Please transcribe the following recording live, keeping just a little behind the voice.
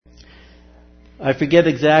I forget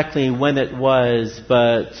exactly when it was,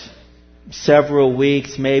 but several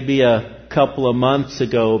weeks, maybe a couple of months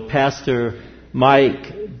ago, Pastor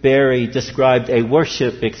Mike Berry described a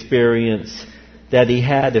worship experience that he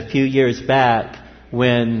had a few years back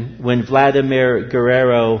when Vladimir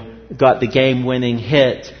Guerrero got the game-winning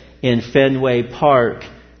hit in Fenway Park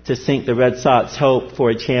to sink the Red Sox hope for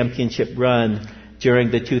a championship run during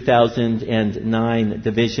the 2009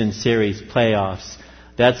 Division Series playoffs.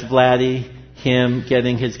 That's Vladdy, him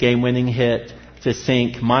getting his game-winning hit to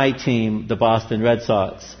sink my team, the Boston Red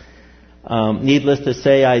Sox. Needless to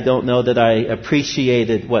say, I don't know that I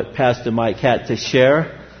appreciated what Pastor Mike had to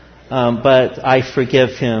share, but I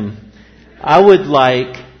forgive him. I would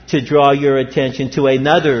like to draw your attention to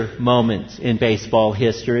another moment in baseball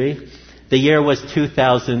history. The year was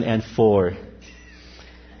 2004.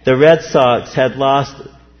 The Red Sox had lost,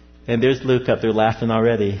 and there's Luke up there laughing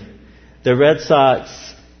already. The Red Sox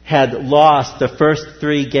had lost the first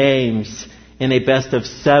 3 games in a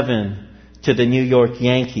best-of-7 to the New York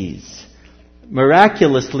Yankees.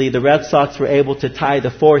 Miraculously, the Red Sox were able to tie the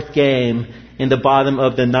 4th game in the bottom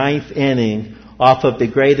of the 9th inning off of the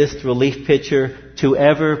greatest relief pitcher to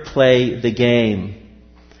ever play the game.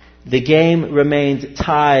 The game remained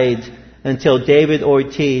tied until David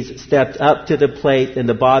Ortiz stepped up to the plate in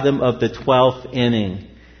the bottom of the 12th inning.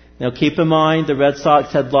 Now keep in mind, the Red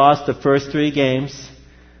Sox had lost the first 3 games.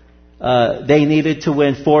 They needed to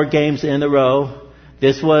win 4 games in a row.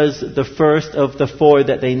 This was the first of the 4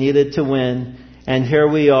 that they needed to win. And here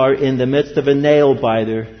we are in the midst of a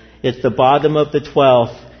nail-biter. It's the bottom of the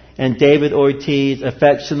 12th. And David Ortiz,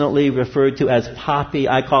 affectionately referred to as Poppy,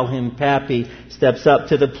 I call him Pappy, steps up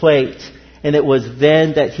to the plate. And it was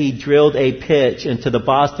then that he drilled a pitch into the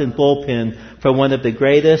Boston bullpen for one of the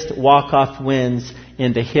greatest walk-off wins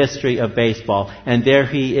in the history of baseball. And there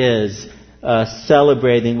he is,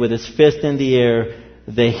 celebrating with his fist in the air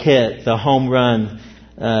the hit, the home run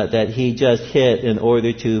that he just hit in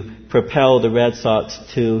order to propel the Red Sox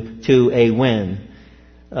to a win.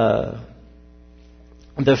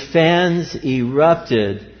 The fans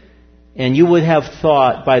erupted, and you would have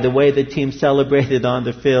thought by the way the team celebrated on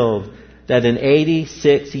the field that an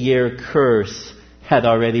 86-year curse had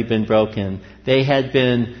already been broken. They had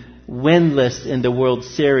been winless in the World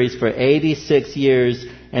Series for 86 years,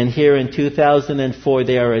 and here in 2004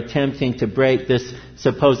 they are attempting to break this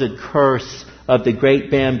supposed curse of the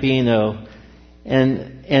great Bambino.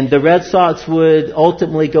 And the Red Sox would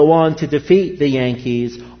ultimately go on to defeat the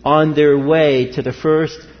Yankees on their way to the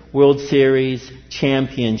first World Series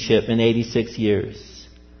championship in 86 years.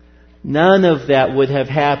 None of that would have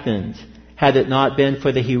happened had it not been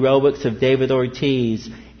for the heroics of David Ortiz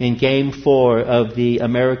in Game 4 of the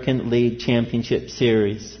American League Championship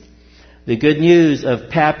Series. The good news of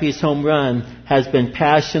Pappy's home run has been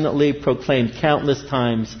passionately proclaimed countless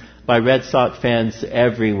times by Red Sox fans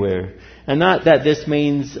everywhere. And not that this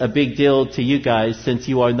means a big deal to you guys, since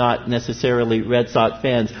you are not necessarily Red Sox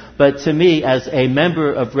fans, but to me, as a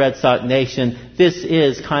member of Red Sox Nation, this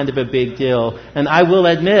is kind of a big deal. And I will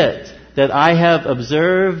admit that I have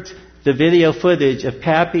observed the video footage of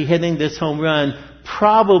Pappy hitting this home run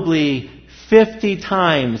probably 50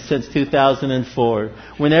 times since 2004.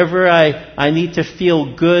 Whenever I need to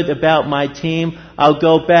feel good about my team, I'll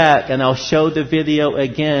go back and I'll show the video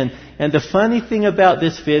again. And the funny thing about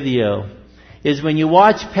this video is when you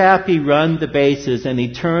watch Pappy run the bases and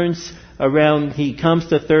he turns around, he comes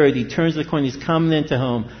to third, he turns the corner, he's coming into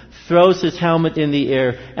home, throws his helmet in the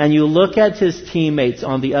air, and you look at his teammates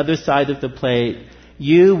on the other side of the plate,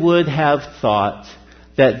 you would have thought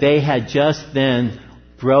that they had just then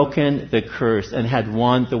broken the curse and had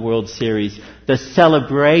won the World Series. The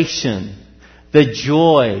celebration, the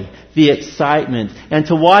joy, the excitement, and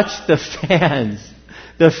to watch the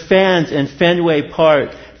fans in Fenway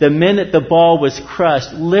Park, the minute the ball was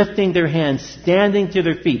crushed, lifting their hands, standing to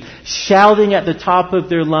their feet, shouting at the top of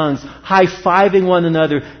their lungs, high-fiving one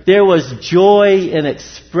another. There was joy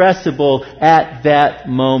inexpressible at that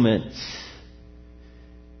moment.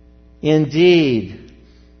 Indeed,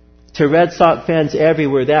 to Red Sox fans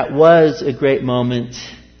everywhere, that was a great moment.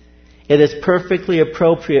 It is perfectly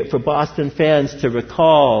appropriate for Boston fans to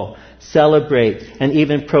recall, celebrate, and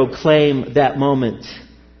even proclaim that moment.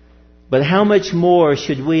 But how much more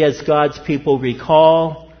should we as God's people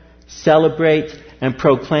recall, celebrate, and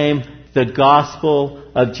proclaim the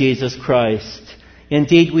gospel of Jesus Christ?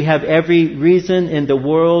 Indeed, we have every reason in the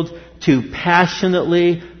world to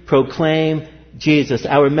passionately proclaim Jesus.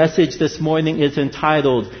 Our message this morning is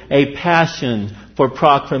entitled, A Passion for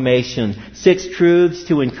Proclamation. 6 truths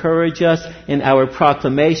to encourage us in our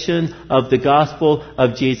proclamation of the gospel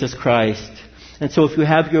of Jesus Christ. And so if you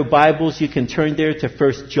have your Bibles, you can turn there to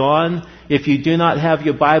 1 John. If you do not have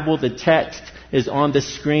your Bible, the text is on the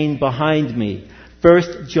screen behind me.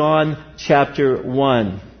 1 John chapter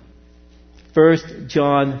 1. 1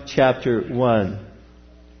 John chapter 1.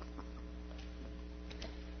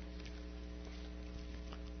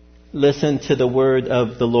 Listen to the word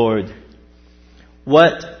of the Lord.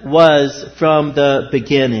 What was from the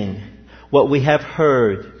beginning, what we have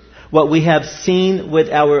heard, what we have seen with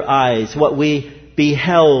our eyes, what we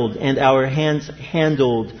beheld and our hands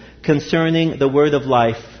handled concerning the word of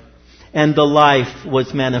life. And the life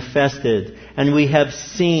was manifested, and we have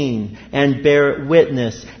seen and bear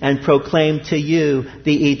witness and proclaim to you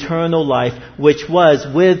the eternal life which was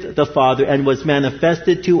with the Father and was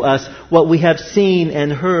manifested to us. What we have seen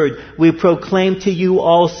and heard, we proclaim to you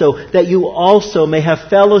also, that you also may have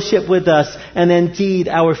fellowship with us. And indeed,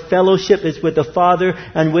 our fellowship is with the Father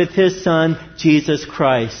and with His Son, Jesus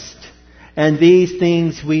Christ. And these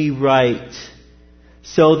things we write,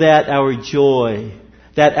 so that our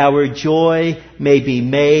joy may be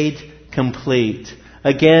made complete.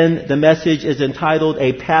 Again, the message is entitled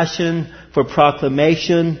A Passion for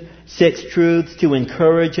Proclamation, 6 truths to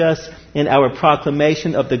encourage us in our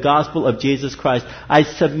proclamation of the gospel of Jesus Christ. I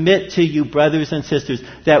submit to you, brothers and sisters,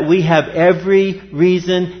 that we have every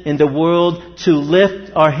reason in the world to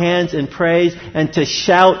lift our hands in praise and to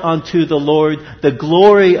shout unto the Lord the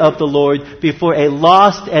glory of the Lord before a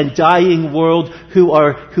lost and dying world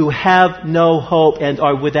who have no hope and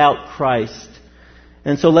are without Christ.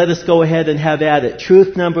 And so let us go ahead and have at it.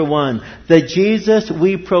 Truth number 1. The Jesus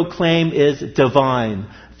we proclaim is divine.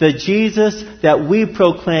 The Jesus that we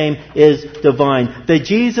proclaim is divine. The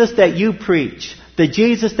Jesus that you preach, the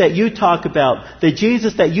Jesus that you talk about, the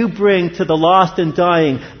Jesus that you bring to the lost and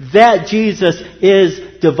dying, that Jesus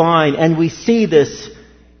is divine. And we see this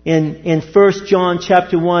in 1 John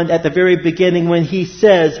chapter 1 at the very beginning when he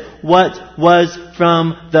says, what was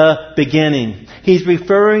from the beginning. He's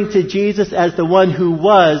referring to Jesus as the one who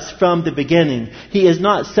was from the beginning. He is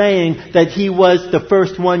not saying that He was the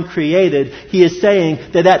first one created. He is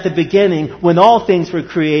saying that at the beginning, when all things were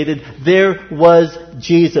created, there was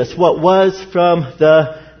Jesus. What was from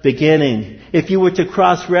the beginning. If you were to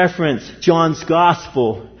cross-reference John's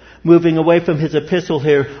Gospel, moving away from his epistle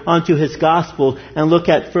here onto his Gospel, and look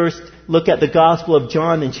at the Gospel of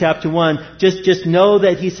John in chapter 1, just know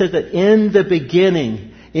that he says that in the beginning,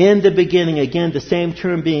 again, the same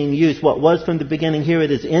term being used. What was from the beginning, here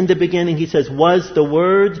it is. In the beginning, he says, was the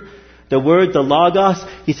Word, the Logos.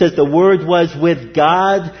 He says the Word was with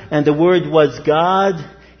God, and the Word was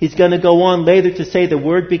God. He's going to go on later to say the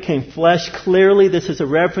Word became flesh. Clearly, this is a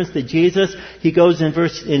reference to Jesus. He goes in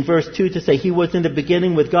verse 2 to say He was in the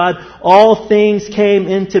beginning with God. All things came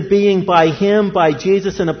into being by Him, by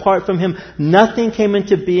Jesus, and apart from Him, nothing came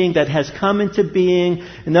into being that has come into being.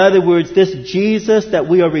 In other words, this Jesus that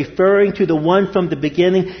we are referring to, the one from the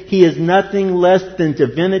beginning, He is nothing less than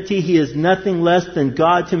divinity. He is nothing less than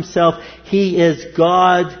God Himself. He is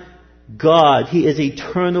God. He is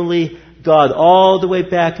eternally God. All the way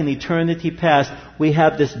back in eternity past, we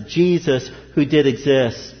have this Jesus who did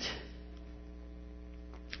exist.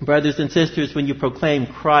 Brothers and sisters, when you proclaim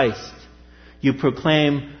Christ, you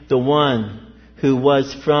proclaim the one who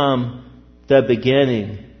was from the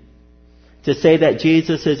beginning. To say that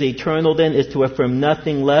Jesus is eternal then is to affirm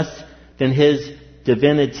nothing less than His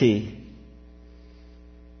divinity.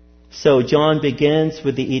 So John begins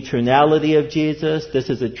with the eternality of Jesus. This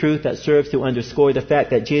is a truth that serves to underscore the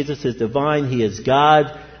fact that Jesus is divine. He is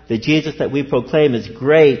God. The Jesus that we proclaim is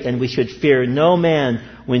great, and we should fear no man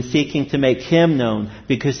when seeking to make Him known,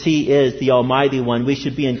 because He is the Almighty One. We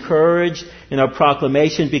should be encouraged in our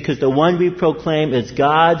proclamation because the one we proclaim is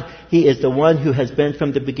God. He is the one who has been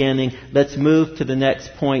from the beginning. Let's move to the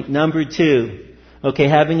next point. Number 2. Okay,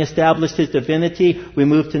 having established His divinity, we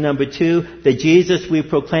move to number 2. The Jesus we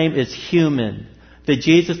proclaim is human. The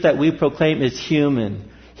Jesus that we proclaim is human.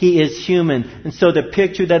 He is human. And so the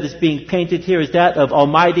picture that is being painted here is that of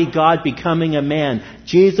Almighty God becoming a man.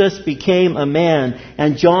 Jesus became a man.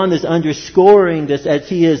 And John is underscoring this as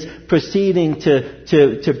he is proceeding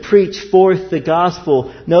to preach forth the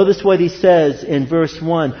gospel. Notice what he says in verse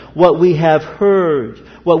 1. What we have heard,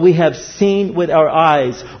 what we have seen with our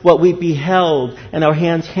eyes, what we beheld and our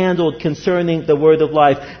hands handled concerning the word of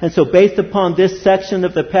life. And so based upon this section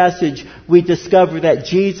of the passage, we discover that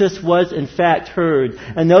Jesus was in fact heard.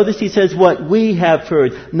 And notice he says what we have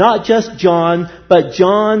heard. Not just John, but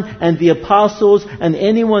John and the apostles and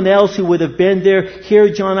anyone else who would have been there.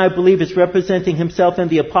 Here John, I believe, is representing himself and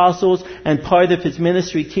the apostles and part of his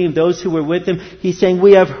ministry team, those who were with him. He's saying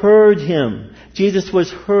we have heard Him. Jesus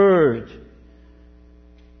was heard.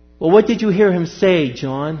 Well, what did you hear him say,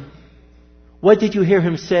 John? What did you hear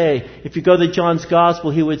him say? If you go to John's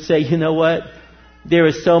Gospel, he would say, you know what? There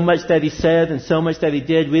is so much that he said and so much that he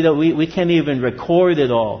did. We can't even record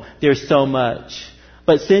it all. There's so much.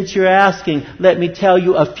 But since you're asking, let me tell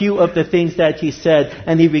you a few of the things that he said.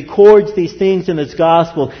 And he records these things in his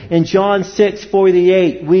Gospel. In John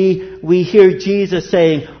 6:48, we hear Jesus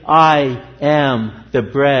saying, I am the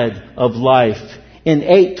bread of life. In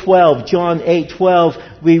 8:12, John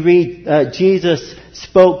 8:12, we read Jesus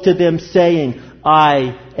spoke to them saying,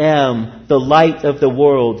 I am the light of the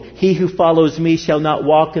world. He who follows me shall not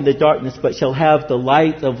walk in the darkness, but shall have the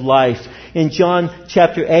light of life. In John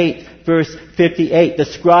chapter 8, verse 58, the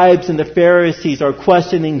scribes and the Pharisees are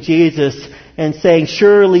questioning Jesus and saying,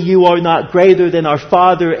 surely you are not greater than our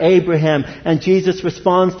father Abraham. And Jesus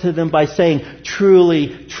responds to them by saying,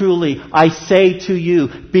 truly, truly, I say to you,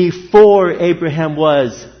 before Abraham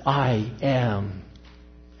was, I am.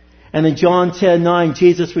 And in John 10:9,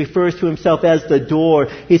 Jesus refers to himself as the door.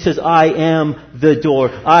 He says, I am the door.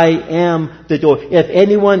 I am the door. If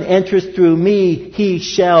anyone enters through me, he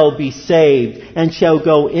shall be saved and shall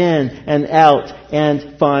go in and out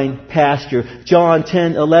and find pasture. John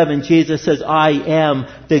 10:11, Jesus says, I am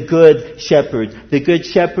the good shepherd. The good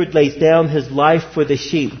shepherd lays down his life for the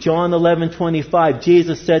sheep. John 11:25,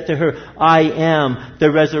 Jesus said to her, I am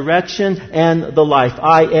the resurrection and the life.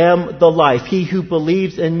 I am the life. He who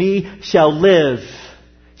believes in me shall live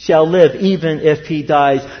even if he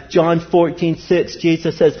dies. John 14:6,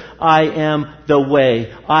 Jesus says, I am the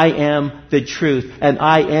way, I am the truth, and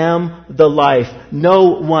I am the life.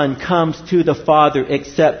 No one comes to the Father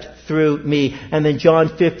except through me. And then John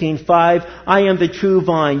 15:5, I am the true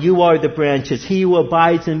vine, you are the branches. He who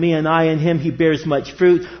abides in me and I in him, he bears much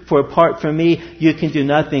fruit, for apart from me, you can do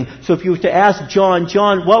nothing. So if you were to ask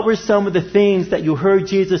John, what were some of the things that you heard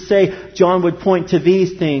Jesus say? John would point to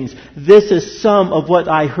these things. This is some of what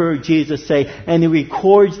I heard Jesus say. And he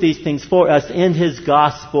records these things for us in his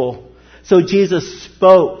gospel. So Jesus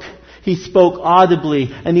spoke. He spoke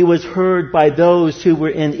audibly, and he was heard by those who were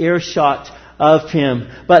in earshot of him.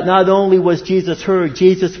 But not only was Jesus heard,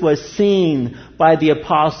 Jesus was seen by the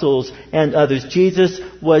apostles and others. Jesus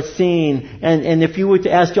was seen. And if you were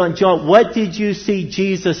to ask John, what did you see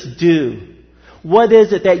Jesus do? What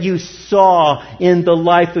is it that you saw in the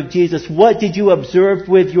life of Jesus? What did you observe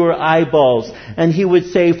with your eyeballs? And he would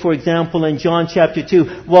say, for example, in John chapter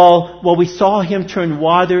 2, well, we saw him turn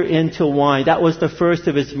water into wine. That was the first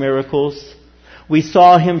of his miracles. We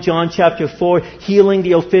saw him, John chapter 4, healing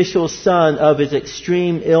the official son of his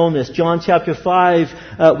extreme illness. John chapter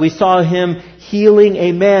 5, we saw him healing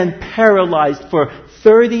a man paralyzed for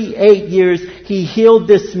 38 years. He healed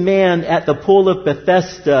this man at the pool of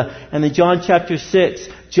Bethesda. And in John chapter 6,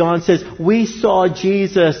 John says, we saw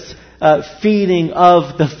Jesus feeding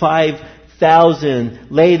of the 5,000.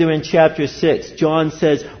 Later in chapter 6, John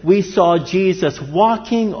says, we saw Jesus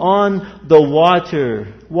walking on the water.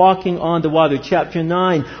 Chapter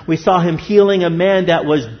 9, we saw him healing a man that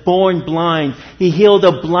was born blind. He healed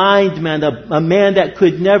a blind man, a man that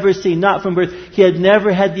could never see, not from birth. He had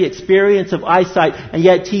never had the experience of eyesight, and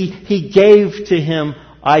yet he gave to him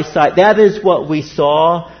eyesight. That is what we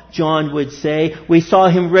saw, John would say. We saw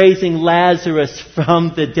him raising Lazarus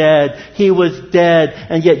from the dead. He was dead,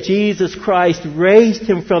 and yet Jesus Christ raised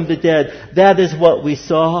him from the dead. That is what we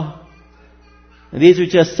saw. And these are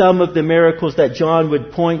just some of the miracles that John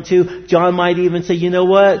would point to. John might even say, you know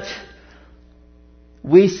what?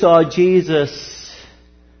 We saw Jesus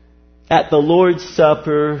at the Lord's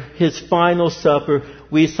Supper, his final supper.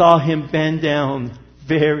 We saw him bend down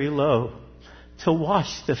very low to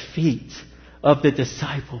wash the feet of the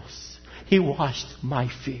disciples. He washed my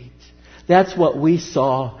feet. That's what we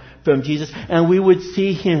saw from Jesus. And we would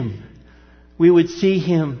see him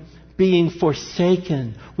being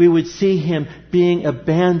forsaken. We would see him being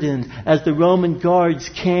abandoned as the Roman guards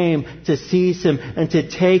came to seize him and to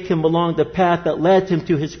take him along the path that led him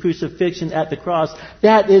to his crucifixion at the cross.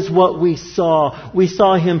 That is what we saw. We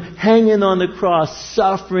saw him hanging on the cross,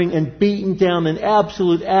 suffering and beaten down in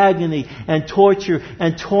absolute agony and torture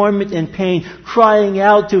and torment and pain, crying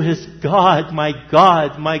out to his God, my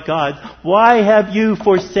God, my God, why have you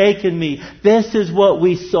forsaken me? This is what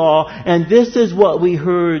we saw, and this is what we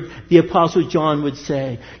heard the Apostle John would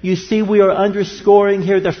say. You see, we are underscoring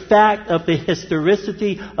here the fact of the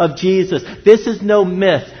historicity of Jesus. This is no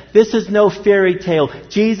myth. This is no fairy tale.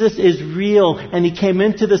 Jesus is real, and he came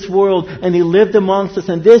into this world and he lived amongst us,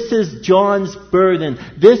 and this is John's burden.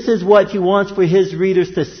 This is what he wants for his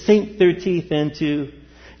readers to sink their teeth into.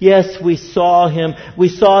 Yes, we saw him. We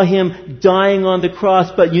saw him dying on the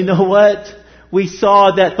cross, but you know what? We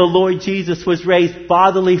saw that the Lord Jesus was raised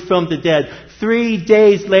bodily from the dead. 3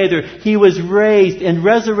 days later, He was raised in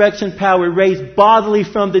resurrection power, raised bodily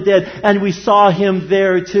from the dead, and we saw Him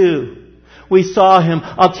there too. We saw Him.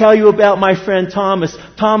 I'll tell you about my friend Thomas.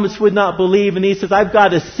 Thomas would not believe, and he says, I've got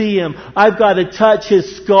to see Him. I've got to touch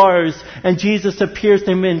His scars. And Jesus appears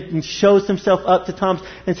to him and shows Himself up to Thomas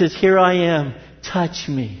and says, here I am. Touch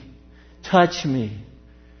me. Touch me.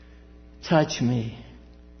 Touch me.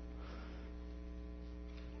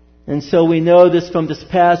 And so we know this from this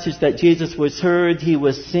passage that Jesus was heard, He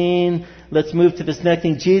was seen. Let's move to this next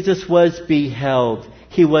thing. Jesus was beheld.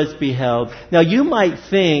 He was beheld. Now you might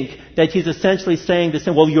think that He's essentially saying this,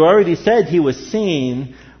 well, you already said He was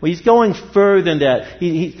seen. Well, He's going further than that.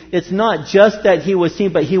 It's not just that He was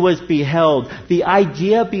seen, but He was beheld. The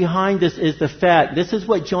idea behind this is the fact, this is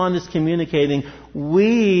what John is communicating,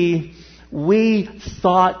 we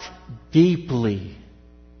thought deeply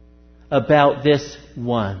about this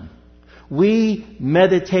one. We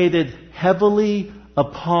meditated heavily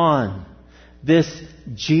upon this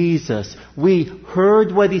Jesus. We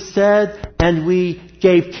heard what He said and we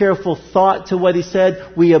gave careful thought to what He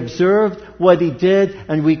said. We observed what He did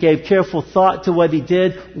and we gave careful thought to what He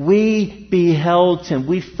did. We beheld Him.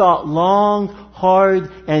 We thought long, hard,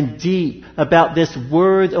 and deep about this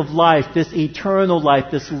word of life, this eternal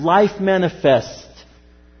life, this life manifest.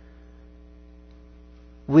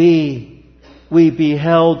 We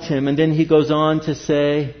beheld Him. And then he goes on to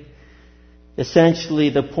say, essentially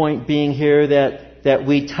the point being here that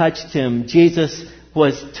we touched Him. Jesus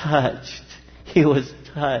was touched. He was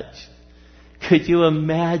touched. Could you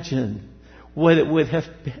imagine what it would have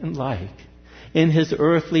been like in His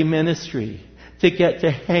earthly ministry to get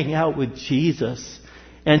to hang out with Jesus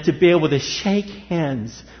and to be able to shake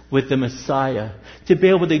hands with the Messiah, to be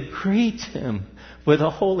able to greet Him with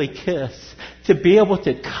a holy kiss, to be able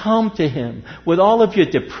to come to Him with all of your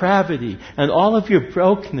depravity and all of your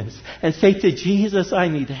brokenness and say to Jesus, I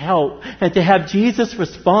need help, and to have Jesus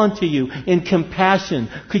respond to you in compassion.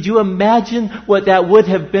 Could you imagine what that would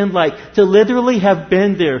have been like to literally have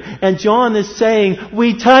been there? And John is saying,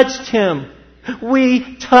 we touched Him.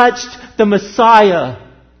 We touched the Messiah.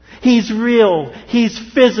 He's real. He's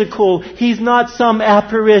physical. He's not some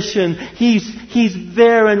apparition. He's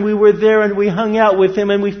there, and we were there, and we hung out with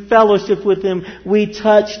Him, and we fellowshiped with Him. We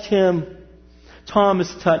touched Him.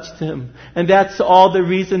 Thomas touched Him. And that's all the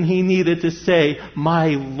reason he needed to say, my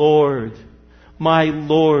Lord,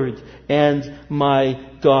 and my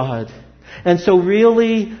God. And so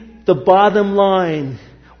really, the bottom line,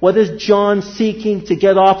 what is John seeking to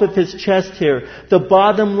get off of his chest here? The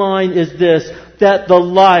bottom line is this, that the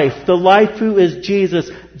life who is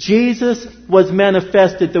Jesus was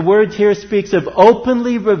manifested. The word here speaks of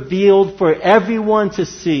openly revealed for everyone to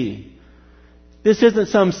see. This isn't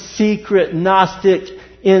some secret Gnostic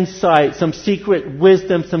insight, some secret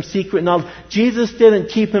wisdom, some secret knowledge. Jesus didn't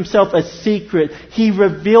keep Himself a secret. He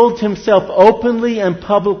revealed Himself openly and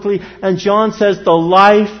publicly. And John says the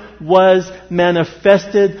life was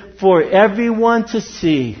manifested for everyone to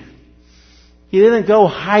see. He didn't go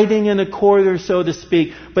hiding in a corner, so to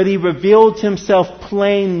speak, but He revealed Himself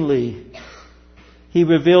plainly. He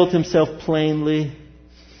revealed Himself plainly.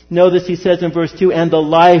 Notice He says in verse 2, and the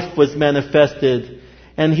life was manifested.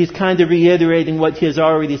 And He's kind of reiterating what He has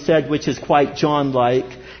already said, which is quite John-like.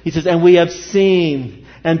 He says, and we have seen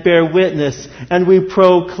and bear witness, and we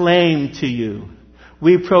proclaim to you.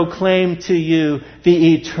 We proclaim to you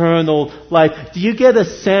the eternal life. Do you get a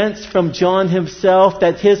sense from John himself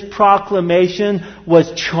that his proclamation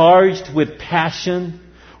was charged with passion?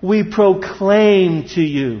 We proclaim to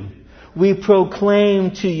you. We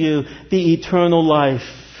proclaim to you the eternal life.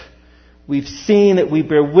 We've seen it, we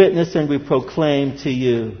bear witness, and we proclaim to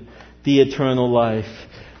you the eternal life.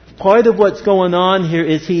 Part of what's going on here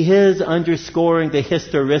is he is underscoring the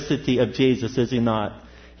historicity of Jesus, is He not?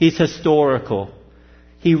 He's historical.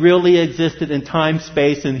 He really existed in time,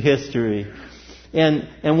 space, and history. And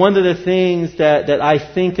one of the things that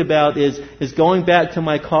I think about is going back to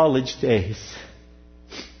my college days.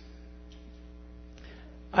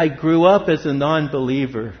 I grew up as a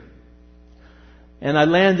non-believer. And I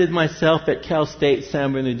landed myself at Cal State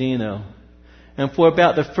San Bernardino. And for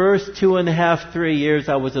about the first 2.5, 3 years,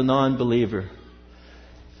 I was a non-believer.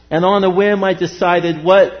 And on a whim, I decided,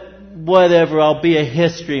 whatever, I'll be a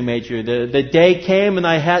history major. The day came and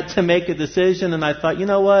I had to make a decision, and I thought, you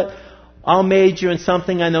know what? I'll major in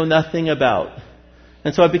something I know nothing about.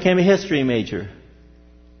 And so I became a history major.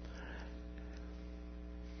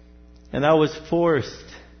 And I was forced,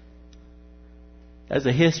 as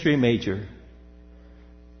a history major,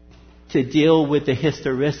 to deal with the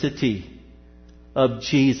historicity of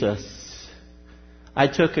Jesus. I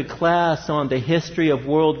took a class on the history of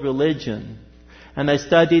world religion. And I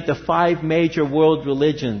studied the 5 major world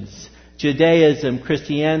religions: Judaism,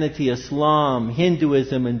 Christianity, Islam,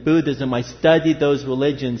 Hinduism, and Buddhism. I studied those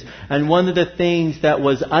religions. And one of the things that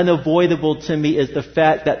was unavoidable to me is the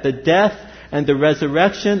fact that the death and the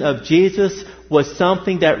resurrection of Jesus was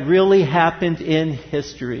something that really happened in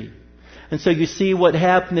history. And so you see, what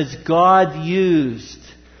happened is God used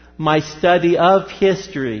my study of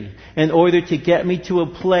history in order to get me to a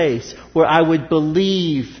place where I would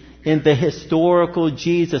believe in the historical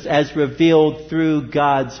Jesus as revealed through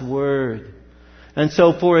God's Word. And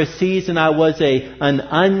so for a season I was an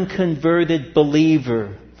unconverted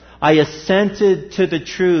believer. I assented to the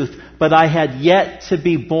truth, but I had yet to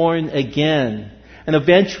be born again. And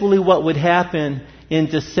eventually what would happen in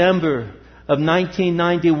December of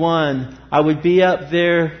 1991, I would be up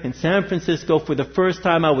there in San Francisco for the first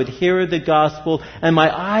time. I would hear the gospel and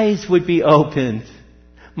my eyes would be opened.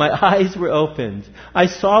 My eyes were opened. I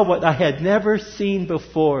saw what I had never seen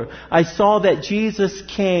before. I saw that Jesus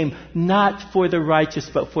came not for the righteous,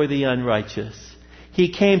 but for the unrighteous.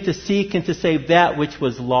 He came to seek and to save that which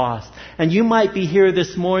was lost. And you might be here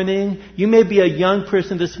this morning. You may be a young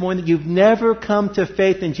person this morning. You've never come to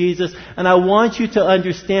faith in Jesus. And I want you to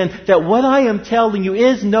understand that what I am telling you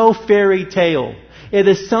is no fairy tale. It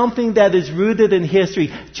is something that is rooted in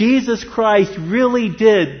history. Jesus Christ really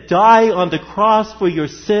did die on the cross for your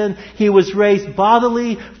sin. He was raised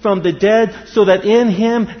bodily from the dead so that in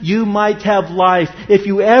Him you might have life. If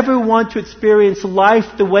you ever want to experience life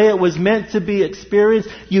the way it was meant to be experienced,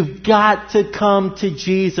 you've got to come to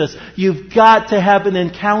Jesus. You've got to have an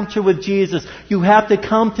encounter with Jesus. You have to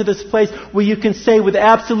come to this place where you can say with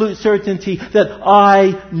absolute certainty that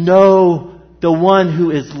I know the one who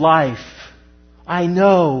is life. I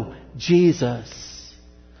know Jesus.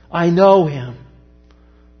 I know Him.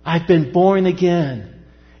 I've been born again.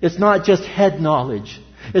 It's not just head knowledge.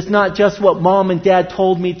 It's not just what Mom and Dad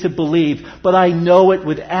told me to believe, but I know it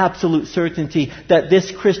with absolute certainty that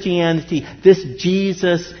this Christianity, this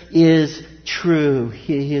Jesus is true.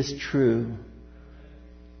 He is true.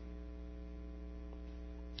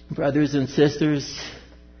 Brothers and sisters,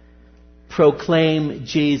 proclaim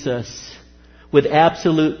Jesus with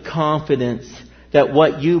absolute confidence that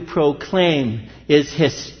what you proclaim is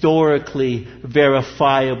historically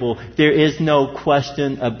verifiable. There is no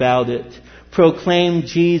question about it. Proclaim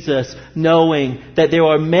Jesus knowing that there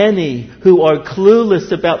are many who are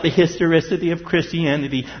clueless about the historicity of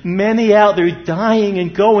Christianity. Many out there dying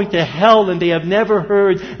and going to hell and they have never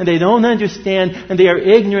heard and they don't understand and they are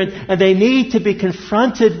ignorant and they need to be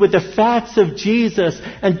confronted with the facts of Jesus.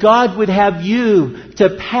 And God would have you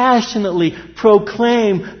to passionately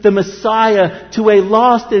proclaim the Messiah to a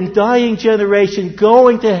lost and dying generation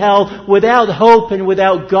going to hell without hope and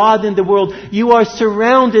without God in the world. You are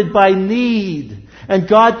surrounded by need. And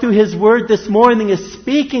God through His Word this morning is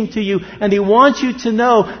speaking to you and He wants you to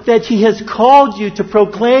know that He has called you to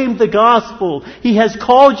proclaim the gospel. He has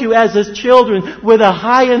called you as His children with a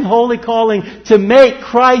high and holy calling to make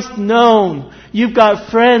Christ known. You've got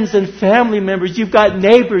friends and family members. You've got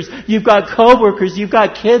neighbors. You've got coworkers. You've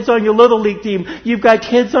got kids on your little league team. You've got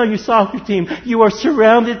kids on your soccer team. You are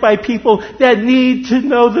surrounded by people that need to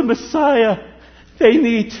know the Messiah. They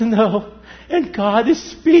need to know. And God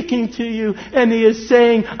is speaking to you and He is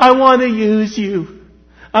saying, I want to use you.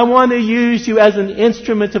 I want to use you as an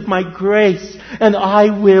instrument of my grace, and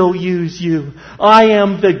I will use you. I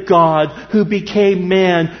am the God who became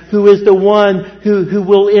man, who is the one who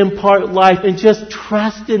will impart life, and just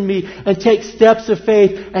trust in me and take steps of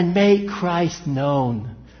faith and make Christ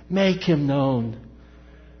known. Make Him known.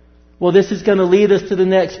 Well, this is going to lead us to the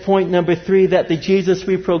next point, number 3, that the Jesus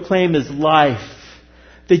we proclaim is life.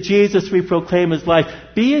 The Jesus we proclaim is life.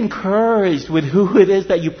 Be encouraged with who it is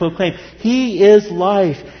that you proclaim. He is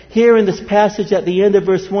life. Here in this passage at the end of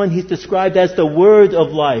verse 1, He's described as the Word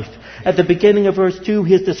of life. At the beginning of verse 2,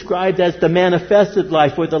 He is described as the manifested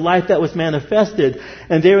life, or the life that was manifested.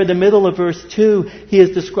 And there in the middle of verse 2, He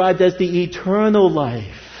is described as the eternal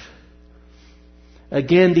life.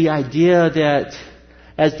 Again, the idea that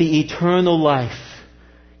as the eternal life,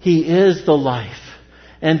 He is the life.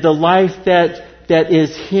 And the life that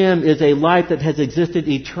is Him is a life that has existed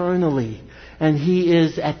eternally. And He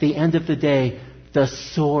is, at the end of the day, the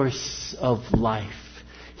source of life.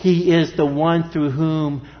 He is the one through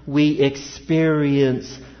whom we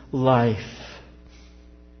experience life.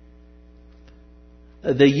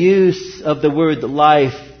 The use of the word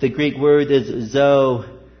life, the Greek word is zoe.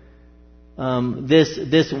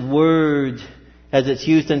 This word, as it's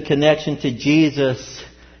used in connection to Jesus,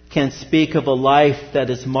 can speak of a life that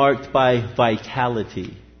is marked by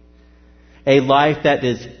vitality. A life that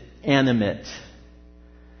is animate.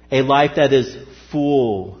 A life that is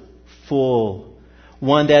full.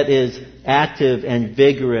 One that is active and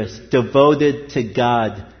vigorous, devoted to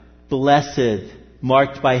God, blessed,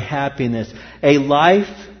 marked by happiness. A life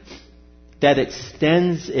that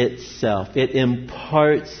extends itself. It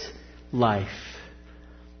imparts life.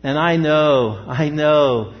 And I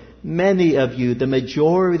know, many of you, the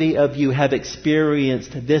majority of you have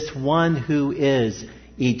experienced this one who is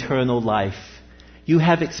eternal life. You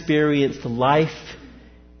have experienced life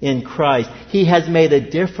in Christ. He has made a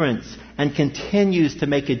difference and continues to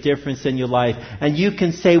make a difference in your life. And you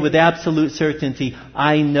can say with absolute certainty,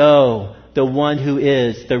 I know the one who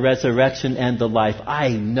is the resurrection and the life. I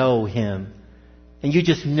know Him. And you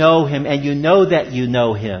just know Him, and you know that you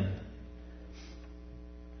know Him.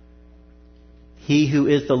 He who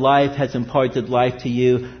is the life has imparted life to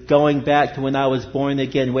you. Going back to when I was born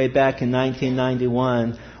again, way back in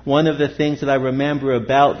 1991, one of the things that I remember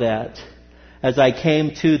about that, as I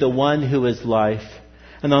came to the one who is life,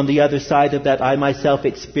 and on the other side of that I myself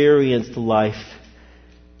experienced life.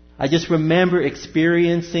 I just remember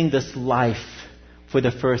experiencing this life for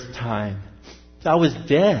the first time. I was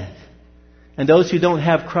dead. And those who don't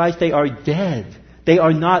have Christ, they are dead. They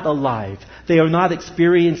are not alive. They are not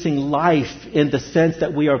experiencing life in the sense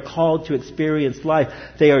that we are called to experience life.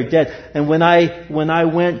 They are dead. And when I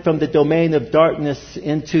went from the domain of darkness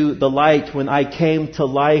into the light, when I came to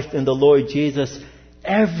life in the Lord Jesus,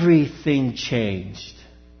 everything changed.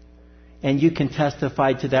 And you can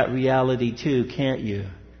testify to that reality too, can't you?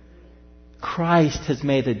 Christ has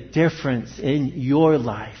made a difference in your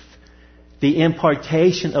life. The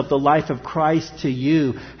impartation of the life of Christ to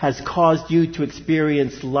you has caused you to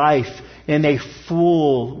experience life in a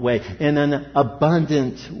full way, in an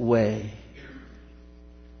abundant way.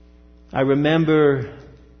 I remember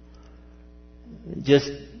just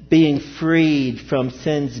being freed from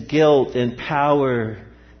sin's guilt and power,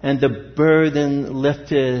 and the burden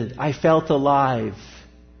lifted. I felt alive.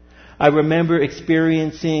 I remember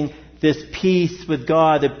experiencing this peace with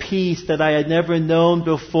God, a peace that I had never known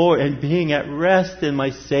before, and being at rest in my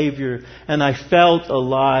Savior, and I felt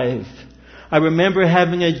alive. I remember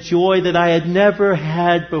having a joy that I had never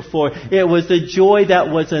had before. It was a joy that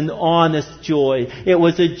was an honest joy. It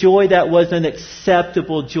was a joy that was an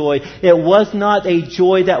acceptable joy. It was not a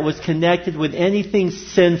joy that was connected with anything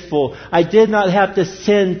sinful. I did not have to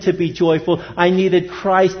sin to be joyful. I needed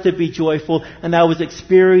Christ to be joyful, and I was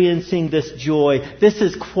experiencing this joy. This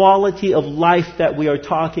is quality of life that we are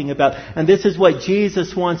talking about. And this is what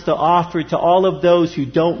Jesus wants to offer to all of those who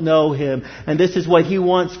don't know Him. And this is what He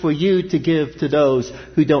wants for you to give to those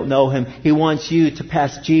who don't know Him. He wants you to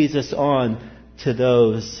pass Jesus on to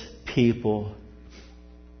those people.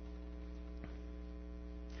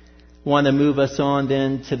 I want to move us on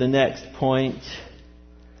then to the next point.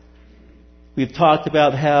 We've talked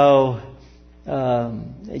about how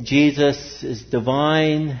Jesus is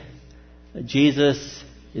divine. Jesus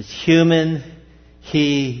is human.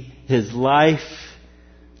 He is life.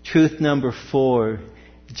 Truth number 4.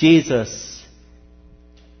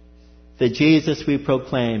 The Jesus we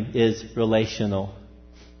proclaim is relational.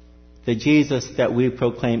 The Jesus that we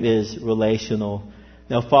proclaim is relational.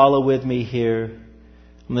 Now follow with me here.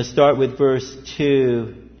 I'm going to start with verse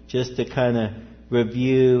 2 just to kind of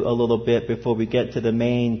review a little bit before we get to the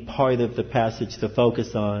main part of the passage to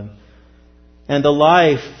focus on. And the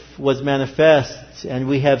life was manifest, and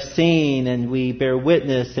we have seen, and we bear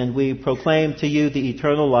witness, and we proclaim to you the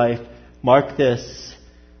eternal life. Mark this,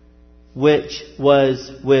 which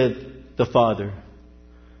was with the Father,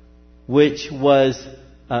 which was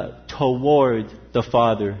toward the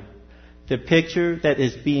Father. The picture that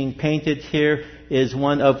is being painted here is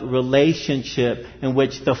one of relationship in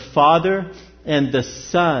which the Father and the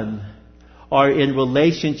Son are in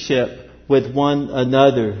relationship with one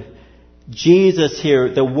another. Jesus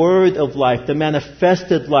here, the Word of life, the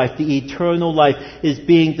manifested life, the eternal life, is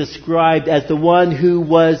being described as the one who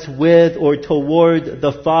was with or toward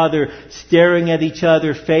the Father, staring at each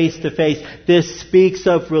other face to face. This speaks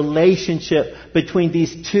of relationship between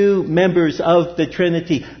these two members of the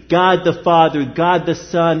Trinity, God the Father, God the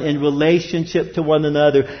Son, in relationship to one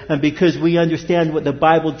another. And because we understand what the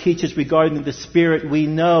Bible teaches regarding the Spirit, we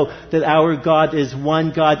know that our God is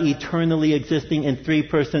one God eternally existing in three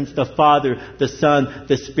persons, the Father, the Son,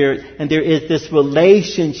 the Spirit. And there is this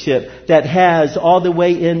relationship that has, all the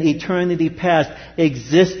way in eternity past,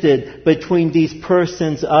 existed between these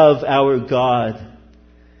persons of our God.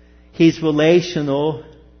 He's relational.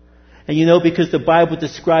 And you know, because the Bible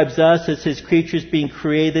describes us as His creatures being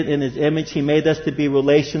created in His image, He made us to be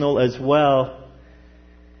relational as well.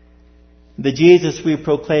 The Jesus we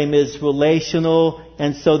proclaim is relational,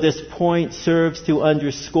 and so this point serves to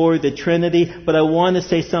underscore the Trinity. But I want to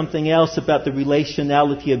say something else about the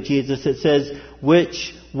relationality of Jesus. It says,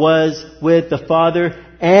 which was with the Father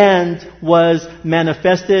and was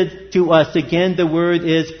manifested to us. Again, the word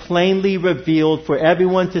is plainly revealed for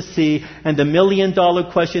everyone to see. And the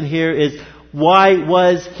million-dollar question here is, why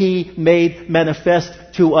was He made manifest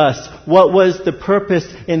to us? What was the purpose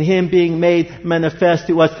in Him being made manifest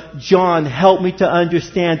to us? John, help me to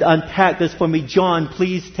understand. Unpack this for me. John,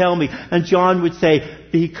 please tell me. And John would say,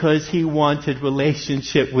 because He wanted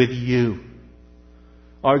relationship with you.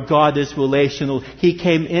 Our God is relational. He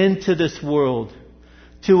came into this world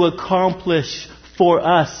to accomplish for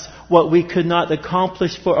us what we could not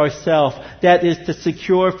accomplish for ourselves. That is to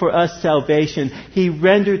secure for us salvation. He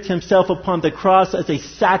rendered Himself upon the cross as a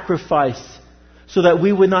sacrifice so that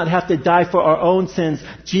we would not have to die for our own sins.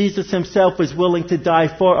 Jesus Himself was willing to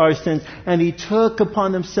die for our sins. And He took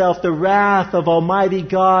upon Himself the wrath of Almighty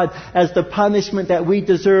God as the punishment that we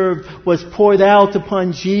deserved was poured out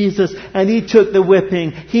upon Jesus. And He took the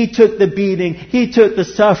whipping. He took the beating. He took the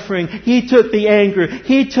suffering. He took the anger.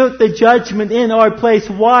 He took the judgment in our place.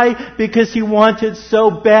 Why? Because He wanted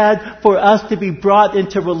so bad for us to be brought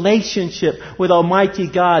into relationship with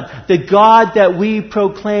Almighty God. The God that we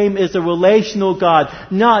proclaim is a relational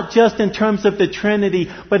God, not just in terms of the Trinity,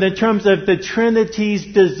 but in terms of the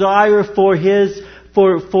Trinity's desire for His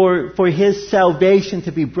salvation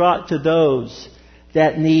to be brought to those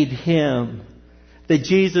that need Him. The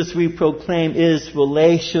Jesus we proclaim is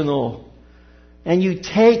relational. And you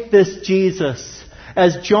take this Jesus,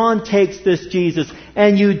 as John takes this Jesus,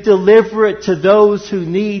 and you deliver it to those who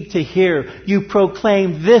need to hear. You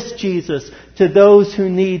proclaim this Jesus to those who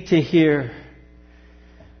need to hear.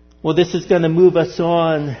 Well, this is going to move us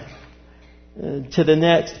on to the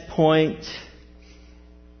next point.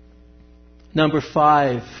 Number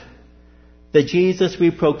 5. The Jesus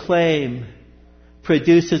we proclaim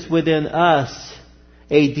produces within us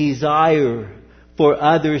a desire for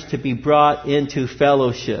others to be brought into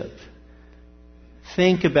fellowship.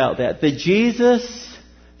 Think about that. The Jesus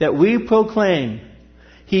that we proclaim,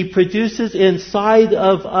 He produces inside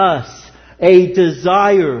of us a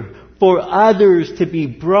desire for others to be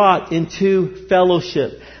brought into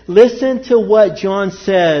fellowship. Listen to what John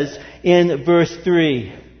says in verse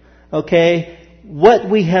 3. Okay? What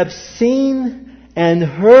we have seen and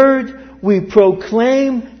heard, we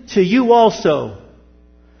proclaim to you also.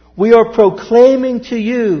 We are proclaiming to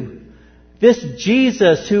you this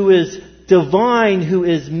Jesus who is divine, who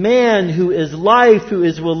is man, who is life, who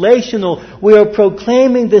is relational. We are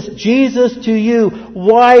proclaiming this Jesus to you.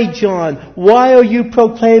 Why, John? Why are you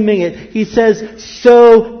proclaiming it? He says,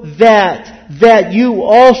 so that you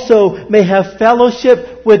also may have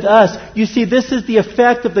fellowship with us. You see, this is the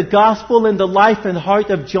effect of the gospel in the life and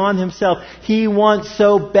heart of John himself. He wants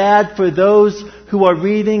so bad for those who are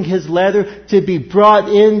reading his letter to be brought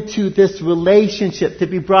into this relationship, to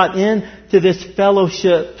be brought into this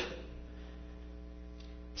fellowship,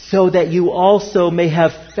 so that you also may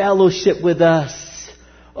have fellowship with us.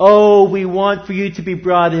 Oh, we want for you to be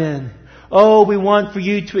brought in. Oh, we want for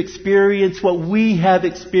you to experience what we have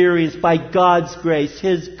experienced by God's grace,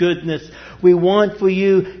 His goodness. We want for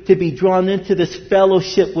you to be drawn into this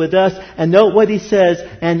fellowship with us. And note what He says,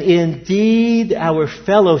 and indeed our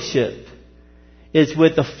fellowship is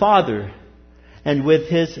with the Father and with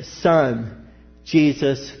His Son,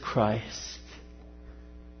 Jesus Christ.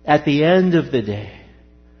 At the end of the day,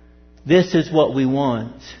 this is what we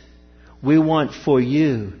want. We want for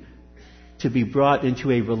you to be brought into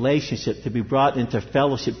a relationship, to be brought into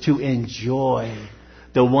fellowship, to enjoy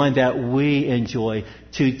the one that we enjoy,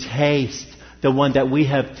 to taste the one that we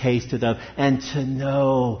have tasted of, and to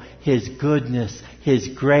know His goodness, His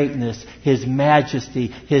greatness, His majesty,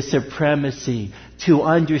 His supremacy, to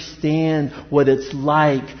understand what it's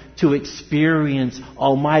like to experience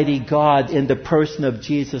Almighty God in the person of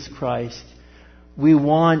Jesus Christ. We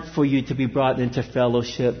want for you to be brought into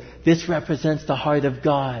fellowship. This represents the heart of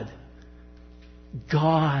God.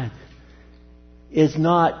 God is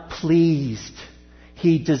not pleased.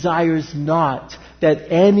 He desires not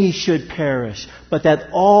that any should perish, but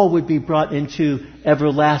that all would be brought into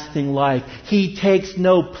everlasting life. He takes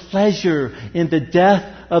no pleasure in the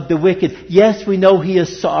death of the wicked. Yes, we know He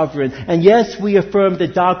is sovereign. And yes, we affirm the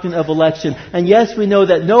doctrine of election. And yes, we know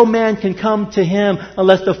that no man can come to Him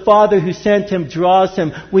unless the Father who sent Him draws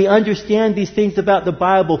him. We understand these things about the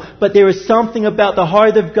Bible. But there is something about the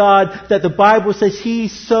heart of God that the Bible says He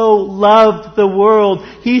so loved the world.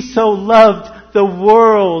 He so loved the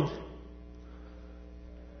world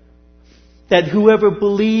that whoever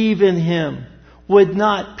believe in Him would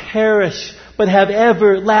not perish, but have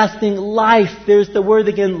everlasting life. There's the word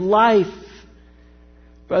again, life.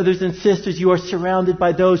 Brothers and sisters, you are surrounded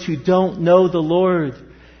by those who don't know the Lord.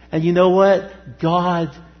 And you know what? God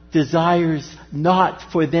desires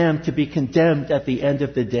not for them to be condemned at the end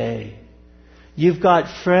of the day. You've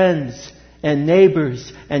got friends and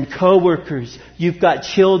neighbors and co-workers. You've got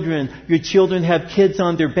children. Your children have kids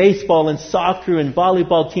on their baseball and soccer and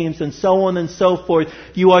volleyball teams and so on and so forth.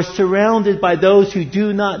 You are surrounded by those who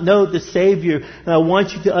do not know the Savior. And I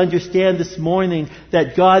want you to understand this morning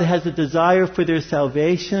that God has a desire for their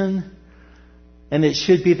salvation. And it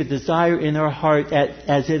should be the desire in our heart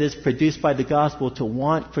as it is produced by the gospel to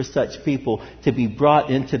want for such people to be brought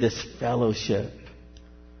into this fellowship.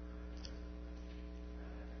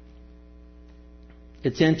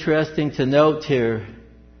 It's interesting to note here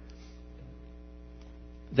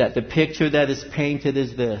that the picture that is painted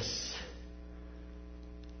is this.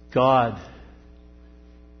 God,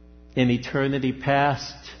 in eternity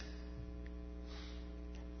past,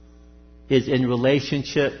 is in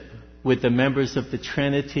relationship with the members of the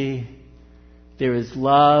Trinity. There is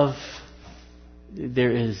love,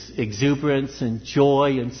 there is exuberance and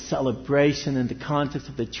joy and celebration in the context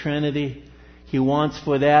of the Trinity. He wants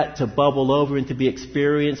for that to bubble over and to be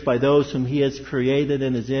experienced by those whom He has created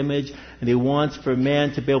in His image. And He wants for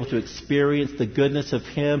man to be able to experience the goodness of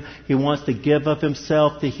Him. He wants to give of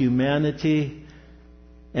Himself to humanity.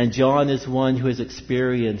 And John is one who has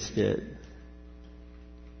experienced it.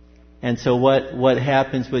 And so what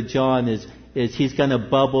happens with John is he's going to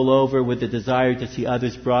bubble over with the desire to see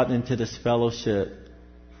others brought into this fellowship.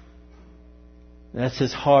 That's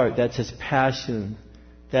his heart. That's his passion.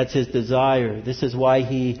 That's his desire. This is why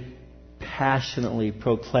he passionately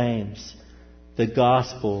proclaims the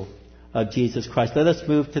gospel of Jesus Christ. Let us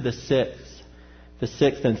move to the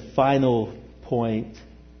sixth and final point.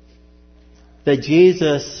 That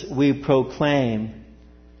Jesus, we proclaim,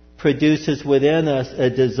 produces within us a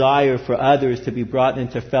desire for others to be brought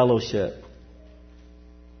into fellowship.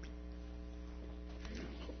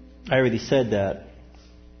 I already said that.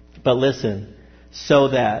 But listen, so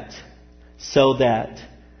that,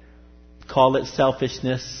 call it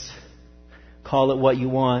selfishness, call it what you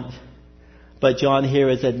want. But John here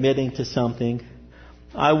is admitting to something.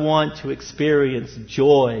 I want to experience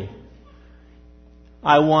joy.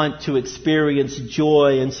 I want to experience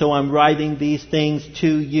joy, and so I'm writing these things to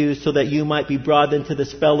you so that you might be brought into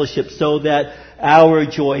this fellowship, so that our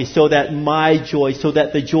joy, so that my joy, so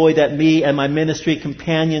that the joy that me and my ministry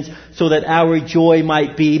companions, so that our joy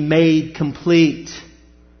might be made complete.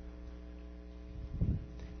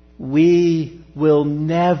 We will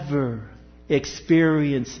never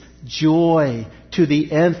experience joy to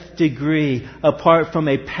the nth degree apart from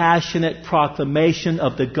a passionate proclamation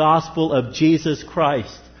of the gospel of Jesus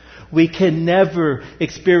Christ. We can never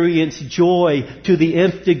experience joy to the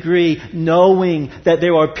nth degree knowing that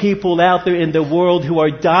there are people out there in the world who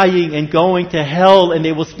are dying and going to hell and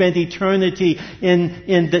they will spend eternity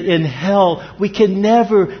in hell. We can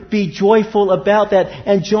never be joyful about that.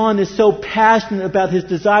 And John is so passionate about his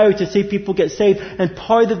desire to see people get saved. And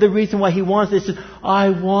part of the reason why he wants this is,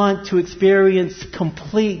 I want to experience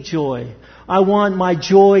complete joy. I want my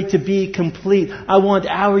joy to be complete. I want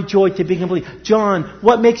our joy to be complete. John,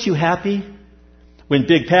 what makes you happy? When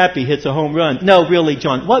Big Pappy hits a home run. No, really,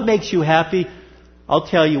 John, what makes you happy? I'll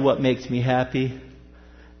tell you what makes me happy.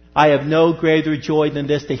 I have no greater joy than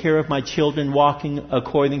this to hear of my children walking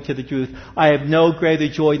according to the truth. I have no greater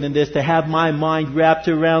joy than this to have my mind wrapped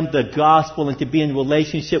around the gospel and to be in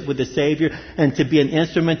relationship with the Savior and to be an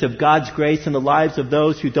instrument of God's grace in the lives of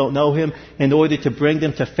those who don't know Him in order to bring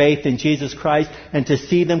them to faith in Jesus Christ and to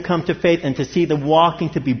see them come to faith and to see them walking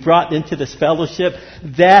to be brought into this fellowship.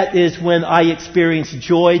 That is when I experience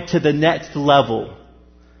joy to the next level.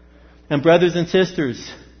 And brothers and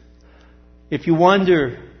sisters, if you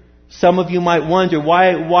wonder, some of you might wonder,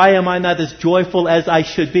 why am I not as joyful as I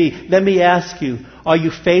should be? Let me ask you, are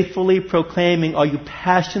you faithfully proclaiming, are you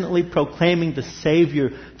passionately proclaiming the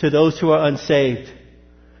Savior to those who are unsaved?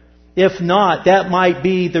 If not, that might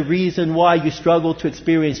be the reason why you struggle to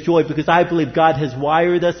experience joy, because I believe God has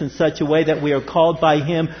wired us in such a way that we are called by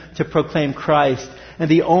Him to proclaim Christ. And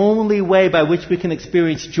the only way by which we can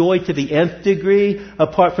experience joy to the nth degree,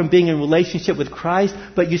 apart from being in relationship with Christ,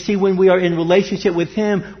 but you see, when we are in relationship with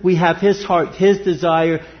Him, we have His heart, His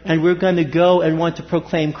desire, and we're going to go and want to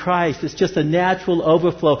proclaim Christ. It's just a natural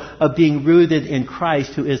overflow of being rooted in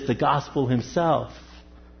Christ, who is the gospel Himself.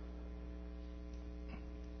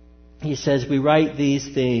 He says, we write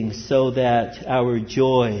these things so that our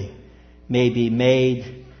joy may be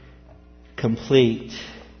made complete.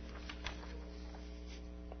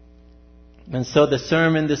 And so the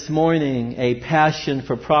sermon this morning, a passion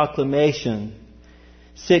for proclamation.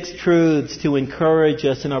 6 truths to encourage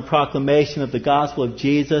us in our proclamation of the gospel of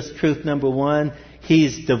Jesus. Truth number 1,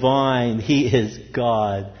 He's divine. He is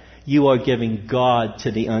God. You are giving God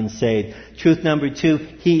to the unsaved. Truth number 2,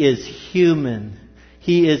 He is human.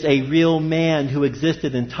 He is a real man who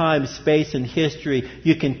existed in time, space, and history.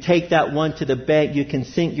 You can take that one to the bank. You can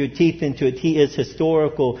sink your teeth into it. He is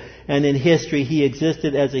historical. And in history, He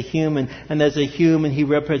existed as a human. And as a human, He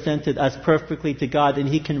represented us perfectly to God. And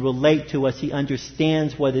He can relate to us. He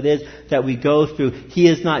understands what it is that we go through. He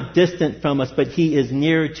is not distant from us, but He is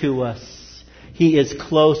near to us. He is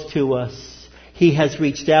close to us. He has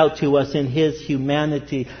reached out to us in His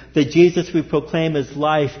humanity. The Jesus we proclaim as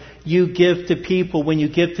life. You give to people, when you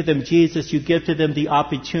give to them Jesus, you give to them the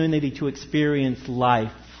opportunity to experience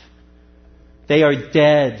life. They are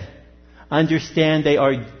dead. Understand, they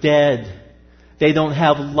are dead. They don't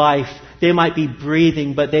have life. They might be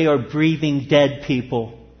breathing, but they are breathing dead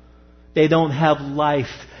people. They don't have life.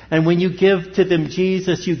 And when you give to them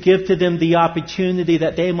Jesus, you give to them the opportunity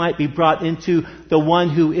that they might be brought into the one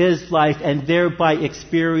who is life and thereby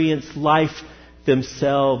experience life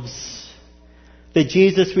themselves. The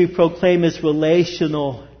Jesus we proclaim is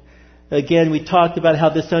relational. Again, we talked about how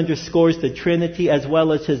this underscores the Trinity as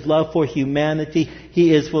well as His love for humanity.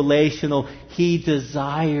 He is relational. He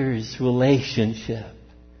desires relationship.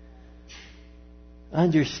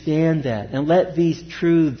 Understand that and let these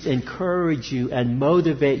truths encourage you and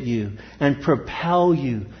motivate you and propel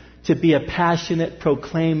you to be a passionate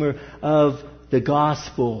proclaimer of the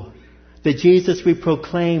gospel. The Jesus we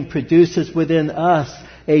proclaim produces within us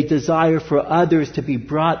a desire for others to be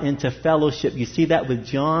brought into fellowship. You see that with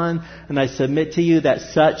John, and I submit to you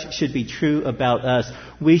that such should be true about us.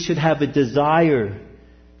 We should have a desire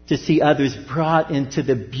to see others brought into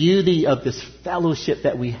the beauty of this fellowship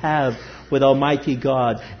that we have with Almighty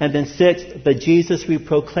God. And then 6, the Jesus we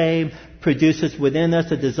proclaim produces within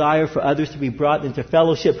us a desire for others to be brought into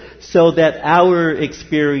fellowship so that our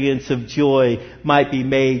experience of joy might be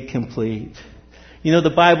made complete. You know,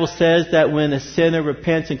 the Bible says that when a sinner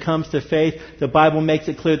repents and comes to faith, the Bible makes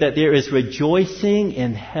it clear that there is rejoicing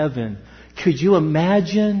in heaven. Could you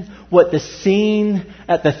imagine what the scene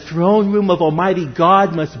at the throne room of Almighty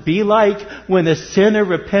God must be like when a sinner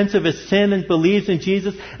repents of his sin and believes in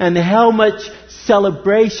Jesus, and how much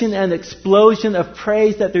celebration and explosion of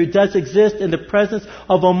praise that there does exist in the presence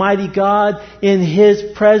of Almighty God. In His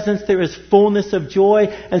presence there is fullness of joy,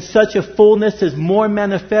 and such a fullness is more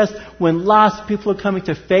manifest when lost people are coming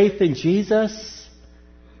to faith in Jesus.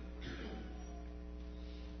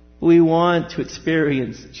 We want to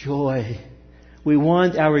experience joy. We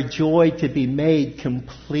want our joy to be made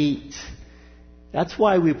complete. That's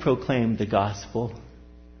why we proclaim the gospel.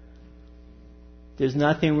 There's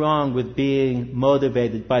nothing wrong with being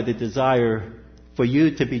motivated by the desire for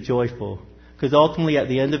you to be joyful. Because ultimately, at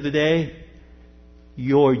the end of the day,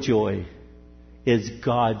 your joy is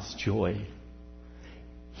God's joy.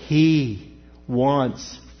 He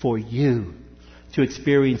wants for you to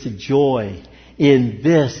experience joy in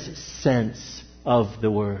this sense of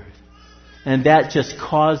the word. And that just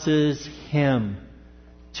causes Him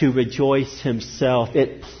to rejoice Himself.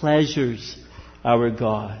 It pleasures our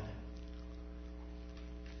God.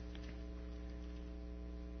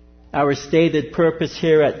 Our stated purpose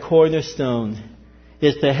here at Cornerstone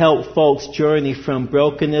is to help folks journey from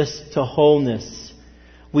brokenness to wholeness.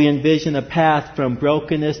 We envision a path from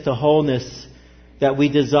brokenness to wholeness that we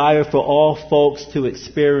desire for all folks to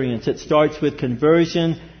experience. It starts with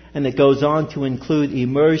conversion, and it goes on to include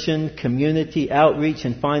immersion, community, outreach,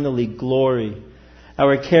 and finally glory.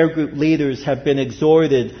 Our care group leaders have been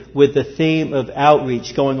exhorted with the theme of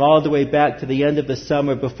outreach, going all the way back to the end of the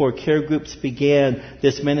summer before care groups began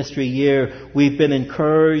this ministry year. We've been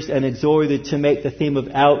encouraged and exhorted to make the theme of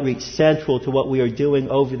outreach central to what we are doing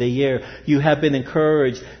over the year. You have been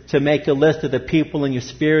encouraged to make a list of the people in your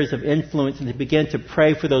spheres of influence and to begin to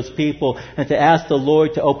pray for those people and to ask the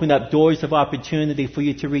Lord to open up doors of opportunity for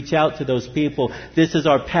you to reach out to those people. This is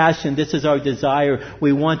our passion. This is our desire.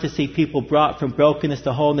 We want to see people brought from brokenness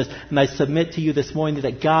to wholeness. And I submit to you this morning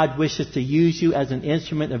that God wishes to use you as an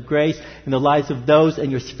instrument of grace in the lives of those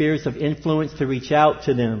in your spheres of influence to reach out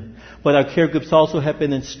to them. But our care groups also have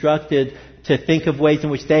been instructed to think of ways in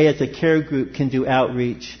which they as a care group can do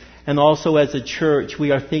outreach. And also as a church,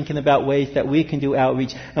 we are thinking about ways that we can do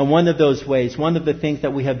outreach. And one of those ways, one of the things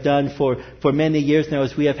that we have done for many years now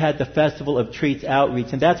is we have had the Festival of Treats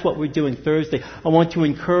outreach. And that's what we're doing Thursday. I want to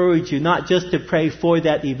encourage you not just to pray for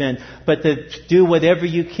that event, but to do whatever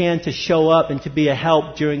you can to show up and to be a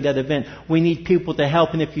help during that event. We need people to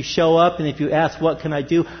help. And if you show up and if you ask, what can I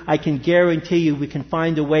do? I can guarantee you we can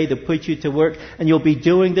find a way to put you to work. And you'll be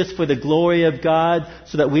doing this for the glory of God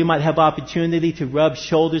so that we might have opportunity to rub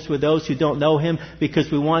shoulders with those who don't know Him,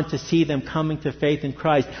 because we want to see them coming to faith in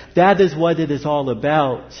Christ. That is what it is all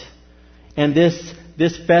about. And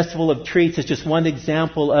this Festival of Treats is just one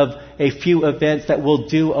example of a few events that we'll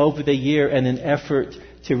do over the year in an effort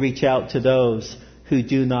to reach out to those who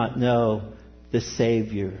do not know the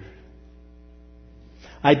Savior.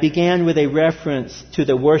 I began with a reference to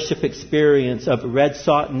the worship experience of Red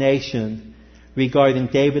Sox Nation regarding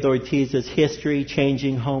David Ortiz's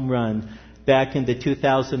history-changing home run back in the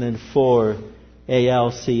 2004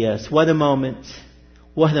 ALCS. What a moment.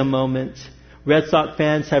 What a moment. Red Sox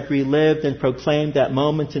fans have relived and proclaimed that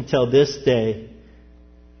moment until this day.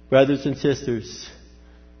 Brothers and sisters,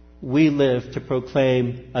 we live to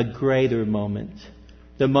proclaim a greater moment.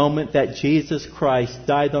 The moment that Jesus Christ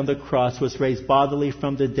died on the cross, was raised bodily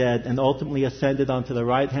from the dead, and ultimately ascended onto the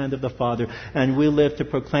right hand of the Father. And we live to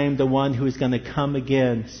proclaim the one who is going to come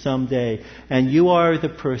again someday. And you are the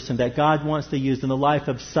person that God wants to use in the life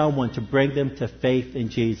of someone to bring them to faith in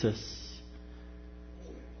Jesus.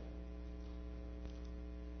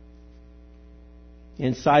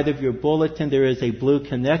 Inside of your bulletin, there is a blue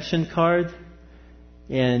connection card.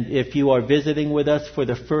 And if you are visiting with us for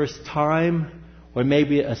the first time, or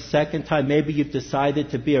maybe a second time, maybe you've decided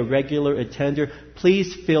to be a regular attender,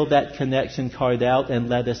 please fill that connection card out and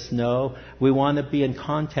let us know. We want to be in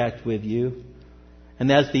contact with you.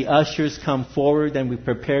 And as the ushers come forward and we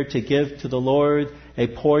prepare to give to the Lord a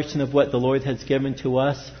portion of what the Lord has given to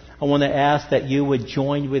us, I want to ask that you would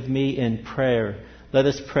join with me in prayer. Let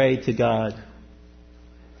us pray to God.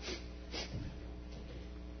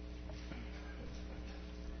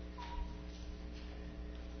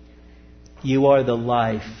 You are the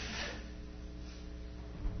life.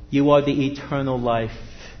 You are the eternal life.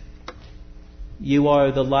 You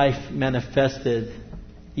are the life manifested.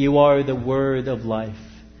 You are the word of life.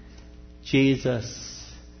 Jesus.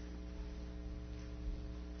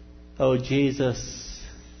 Oh, Jesus.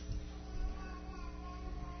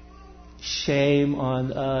 Shame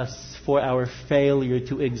on us for our failure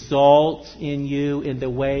to exalt in you in the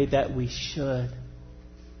way that we should.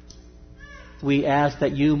 We ask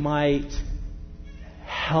that you might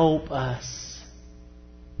help us.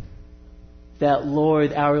 That,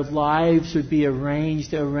 Lord, our lives would be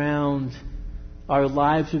arranged around, our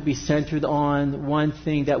lives would be centered on one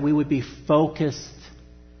thing, that we would be focused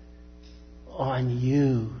on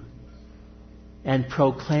you and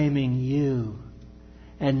proclaiming you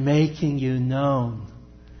and making you known.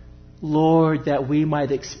 Lord, that we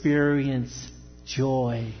might experience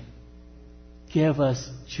joy. Give us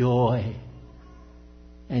joy.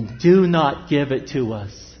 And do not give it to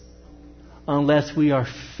us unless we are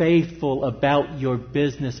faithful about your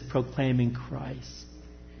business proclaiming Christ.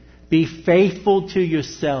 Be faithful to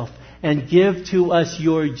yourself and give to us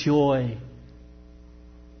your joy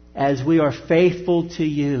as we are faithful to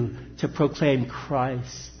you to proclaim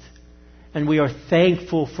Christ. And we are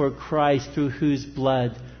thankful for Christ, through whose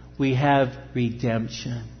blood we have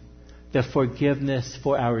redemption, the forgiveness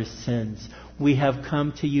for our sins. We have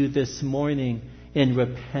come to you this morning in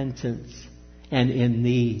repentance and in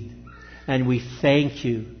need. And we thank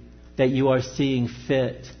you that you are seeing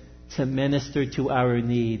fit to minister to our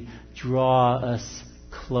need. Draw us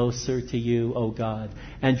closer to you, O God.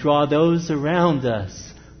 And draw those around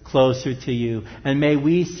us closer to you. And may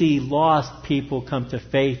we see lost people come to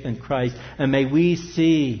faith in Christ. And may we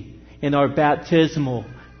see in our baptismal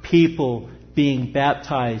people being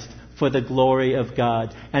baptized for the glory of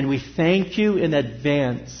God. And we thank you in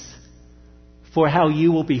advance for how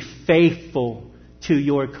you will be faithful to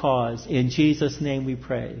your cause. In Jesus' name we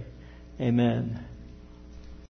pray. Amen.